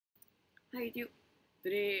Hi YouTube.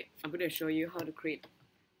 Today I'm going to show you how to create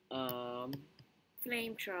um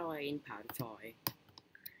flamethrower in PowerToy.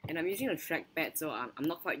 And I'm using a trackpad, so I'm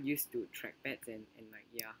not quite used to trackpads and like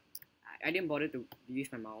yeah. I didn't bother to use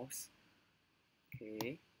my mouse.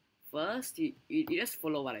 Okay. First you just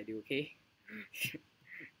follow what I do, okay?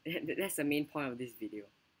 That's the main point of this video.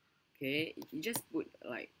 Okay, you just put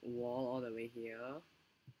like wall all the way here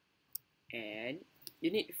and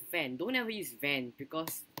you need fan. Don't ever use van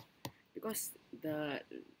because the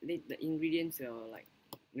ingredients are like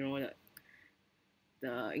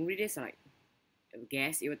the ingredients are like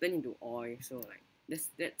gas. It will turn into oil, so like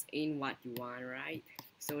that's ain't what you want, right?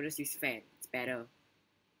 So just use fan. It's better.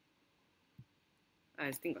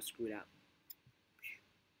 I think I screwed up.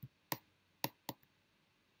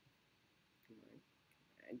 Come on.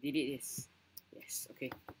 I did it. Yes.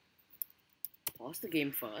 Okay. Pause the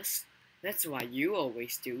game first. That's what you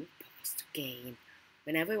always do. Pause the game.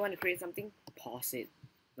 Whenever you want to create something, pause it.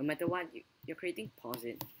 No matter what you're creating, pause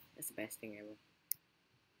it. That's the best thing ever.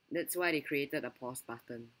 That's why they created a pause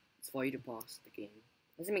button. It's for you to pause the game.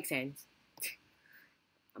 Does it make sense?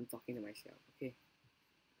 I'm talking to myself. Okay.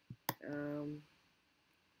 Um.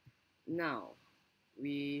 Now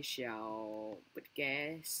we shall put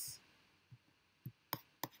gas.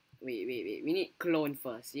 Wait. We need clone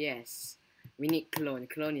first. Yes. We need clone.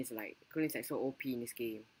 Clone is like so OP in this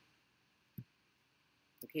game.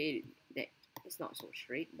 Okay, it's not so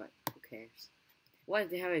straight, but who cares? What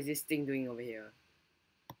the hell is this thing doing over here?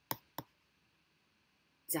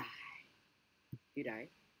 Die. You die?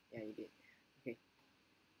 Yeah, you did. Okay.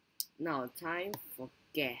 Now time for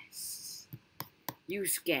gas.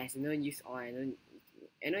 Use gas and don't use oil.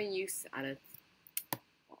 And don't use other. I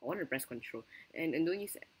want to press control and don't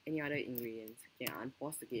use any other ingredients. Okay,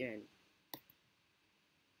 unpause the game. And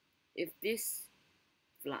if this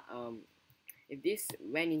if this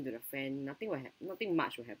went into the fan, nothing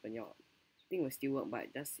much will happen. Your thing will still work,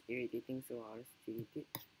 but just irritating. So I'll just delete it.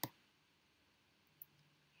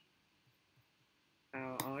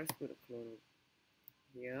 I'll just put a clone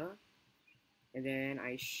here, and then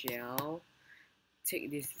I shall take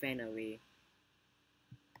this fan away.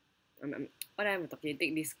 What I'm talking?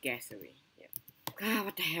 Take this gas away. Yeah. Ah,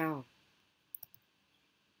 what the hell?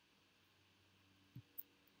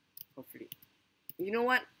 Hopefully, you know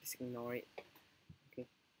what? Just ignore it. Okay,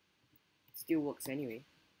 still works anyway.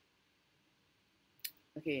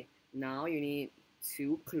 Okay, now you need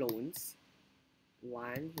two clones,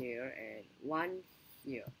 one here and one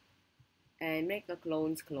here, and make the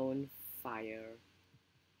clones clone fire.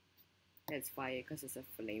 That's fire because it's a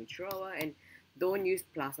flamethrower, and don't use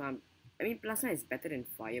plasma. I mean, plasma is better than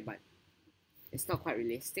fire, but it's not quite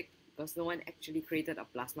realistic because no one actually created a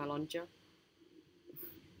plasma launcher.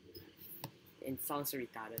 It sounds so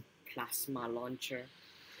retarded. Plasma launcher,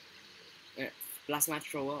 uh, plasma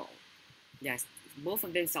thrower. Yes, both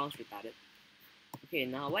of them sounds retarded. Okay,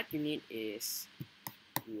 now what you need is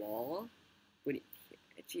wall. Put it here.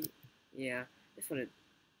 Actually, yeah, just for the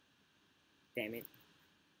damn it.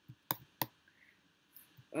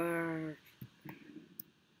 Okay.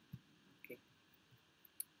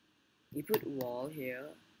 You put wall here,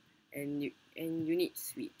 and you need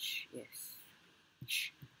switch. Yes,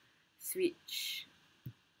 switch.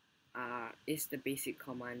 Is the basic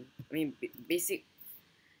command. I mean, basic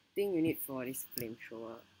thing you need for this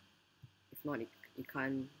flamethrower. If not, it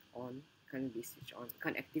can't be switched on. It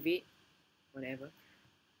can't activate. Whatever.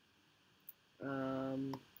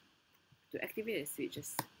 Um, to activate the switch,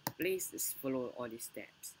 just please follow all these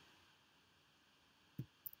steps.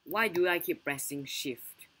 Why do I keep pressing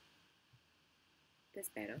shift? That's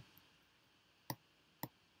better.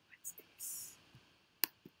 What's this?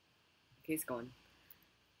 Okay, it's gone.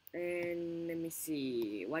 And let me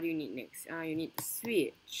see. What do you need next? You need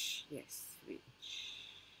switch. Yes, switch.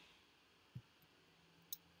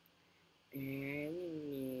 And you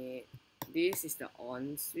need. This is the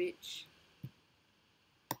on switch.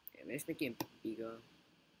 Okay, let's make it bigger.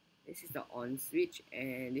 This is the on switch,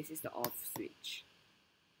 and this is the off switch.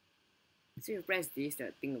 So you press this,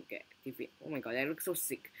 the thing will get activated. Oh my god, that looks so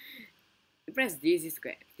sick. You press this, it's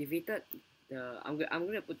get activated. I'm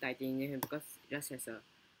gonna put titanium here because it just has a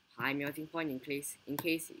high melting point in case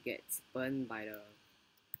it gets burned by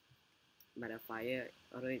the fire.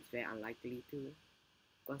 Although it's very unlikely to,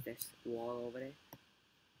 because there's wall over there.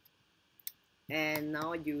 And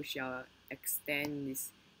now you shall extend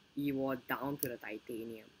this E-wall down to the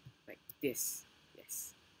titanium like this.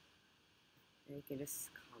 Yes. And you can just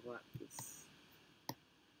cover up this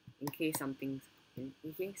in case something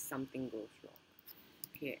goes wrong.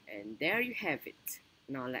 Okay, and there you have it.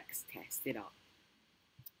 Now let's test it out.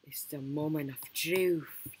 It's the moment of truth.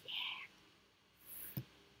 Yeah.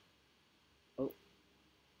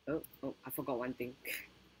 Oh, I forgot one thing.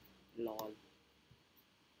 Lol.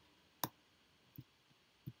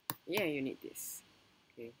 Yeah, you need this.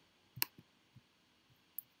 Okay.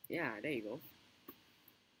 Yeah, there you go.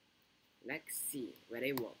 Let's see whether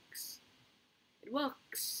it works. It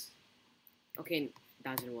works. Okay,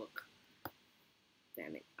 doesn't work.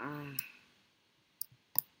 Damn it.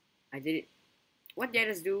 I did it. What did I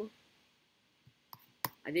just do?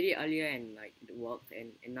 I did it earlier and like it worked,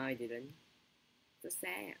 and now I didn't. So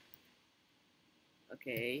sad.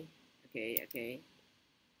 Okay, okay.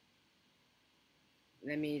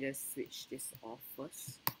 Let me just switch this off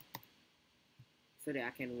first so that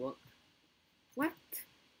I can work. What?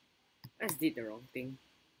 I just did the wrong thing.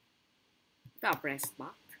 I thought I pressed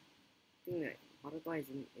spark. I think that auto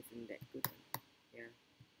isn't that good. Yeah.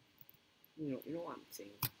 You know what I'm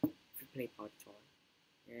saying. If you play auto.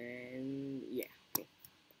 And yeah, okay.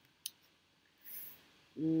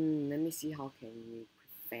 Let me see how can we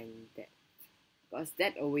prevent that. Because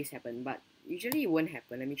that always happen, but usually it won't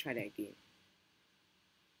happen. Let me try that again.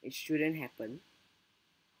 It shouldn't happen.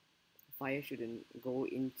 Fire shouldn't go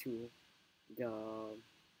into the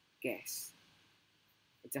gas.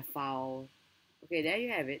 It's a foul. Okay, there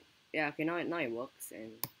you have it. Yeah, okay, now it works,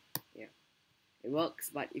 and yeah, it works.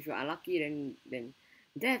 But if you're unlucky, then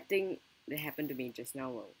that thing that happened to me just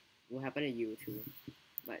now will happen to you too.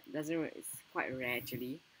 But it's quite rare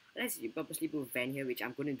actually. Unless you purposely put vent here, which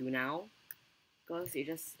I'm gonna do now, because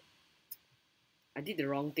I did the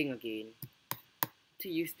wrong thing again. Too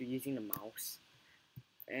used to using the mouse,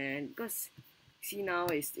 and because see now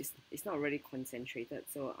it's not really concentrated,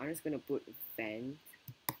 so I'm just gonna put vent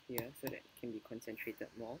here so that it can be concentrated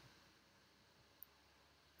more.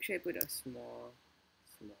 Should I put a small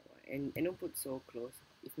one and don't put so close.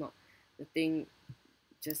 If not, the thing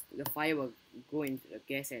the fire will go into the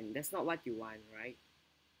gas, and that's not what you want, right?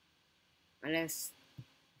 Unless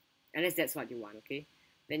that's what you want, okay?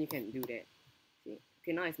 Then you can do that. See?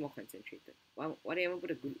 Okay, now it's more concentrated. Why do I want to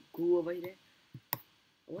put a glue over there? I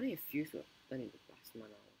wonder if fuse will turn into plasma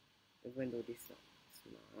now. Even though this is not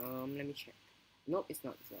plasma. Let me check. Nope, it's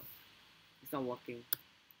not. It's not working.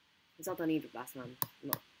 It's not turning into plasma.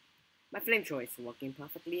 No. My flamethrower is working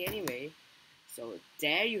perfectly anyway. So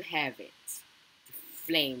there you have it. The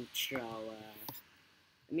flamethrower.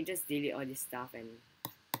 Let me just delete all this stuff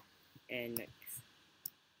and like,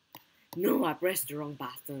 no, I pressed the wrong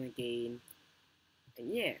button again.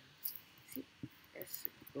 And yeah, see, let's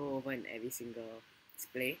go over in every single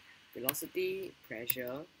display. Velocity,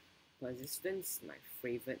 pressure, persistence, my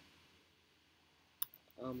favorite.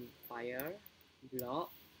 Fire,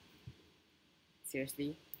 block.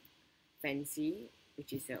 Seriously, fancy,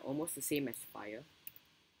 which is almost the same as fire.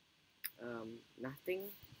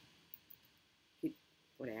 Nothing.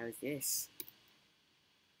 What the hell is this?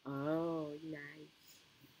 Oh,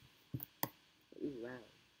 nice. Ooh, wow.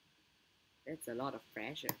 That's a lot of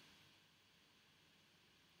pressure.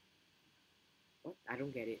 What? I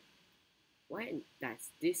don't get it. Why does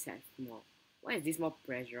this have more? Why is this more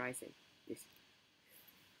pressurized than this?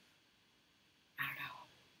 I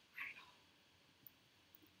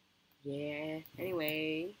don't know. Yeah.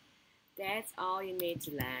 Anyway, that's all you need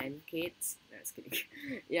to learn, kids. No, just kidding.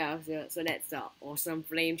 Yeah. So that's the awesome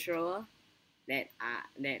flamethrower that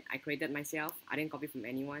I created myself. I didn't copy from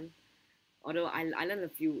anyone. Although I learned a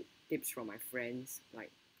few tips from my friends,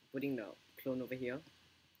 like putting the clone over here.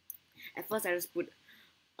 At first, I just put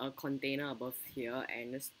a container above here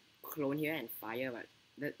and just clone here and fire, but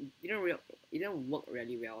that it didn't work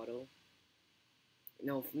really well. Although,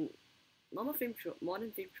 normal modern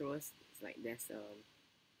flamethrowers is like there's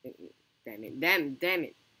damn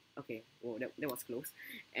it. Okay, whoa, that was close.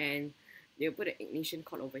 And they'll put an ignition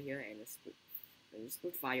cord over here and just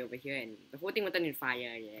put fire over here, and the whole thing will turn into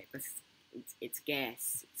fire. Yeah, because it's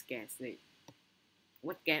gas. It's gas. Like,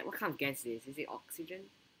 what gas? What kind of gas is this? Is it oxygen?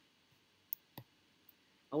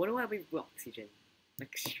 I wonder why we put oxygen.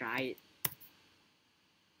 Let's try it.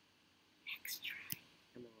 Let's try.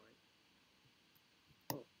 Come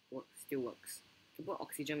on. Oh, still works. You put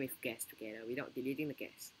oxygen with gas together without deleting the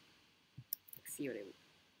gas. Let's see what it works.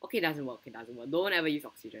 Okay, it doesn't work. Don't ever use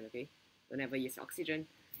oxygen, okay? Don't ever use oxygen.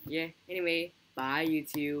 Yeah, anyway, bye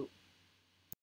YouTube.